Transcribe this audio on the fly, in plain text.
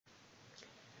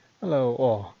Hello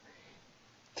all.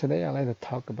 Today I'd like to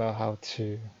talk about how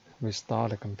to restart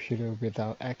the computer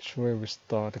without actually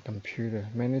restart the computer.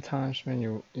 Many times when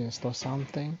you install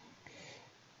something,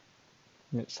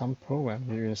 some program,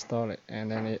 you install it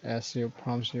and then it asks you,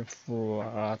 prompts you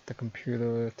for the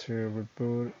computer to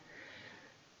reboot,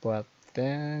 but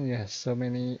then you have so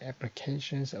many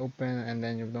applications open and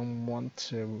then you don't want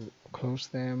to close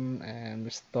them and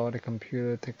restore the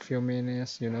computer. Take a few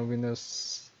minutes.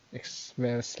 Windows is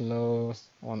very slow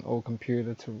on old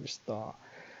computer to restart.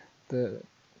 The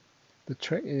the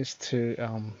trick is to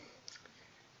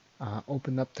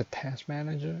open up the task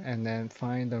manager and then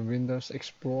find the Windows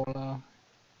Explorer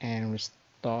and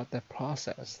restart that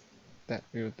process. That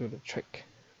will do the trick.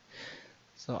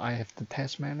 So I have the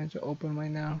task manager open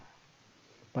right now,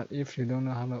 but if you don't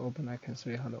know how to open, I can show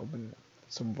you how to open it.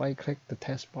 So right click the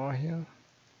taskbar here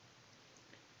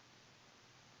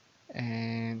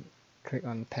and click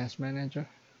on task manager.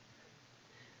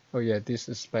 Oh yeah, this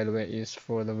is, by the way, is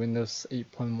for the Windows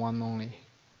 8.1 only.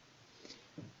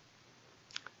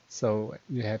 So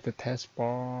you have the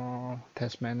taskbar,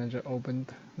 task manager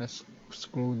opened. Let's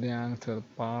scroll down to the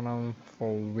bottom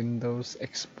for Windows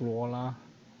Explorer.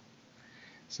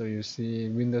 So you see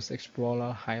Windows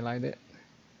Explorer highlighted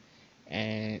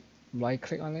and right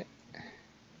click on it.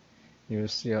 You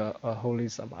see a whole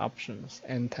list of options.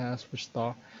 End task,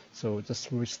 restart. So just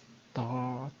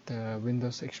restart the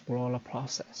Windows Explorer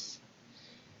process.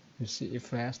 You see it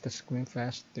flashed, the screen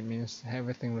flashed, it means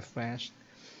everything refreshed.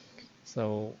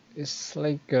 So it's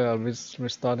like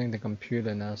restarting the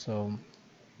computer now. So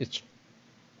it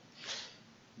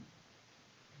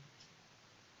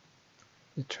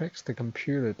it tricks the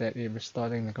computer that it's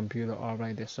restarting the computer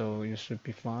already. So you should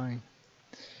be fine.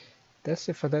 That's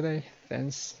it for today.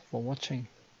 Thanks for watching.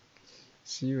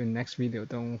 See you in next video.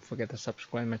 Don't forget to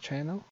subscribe my channel.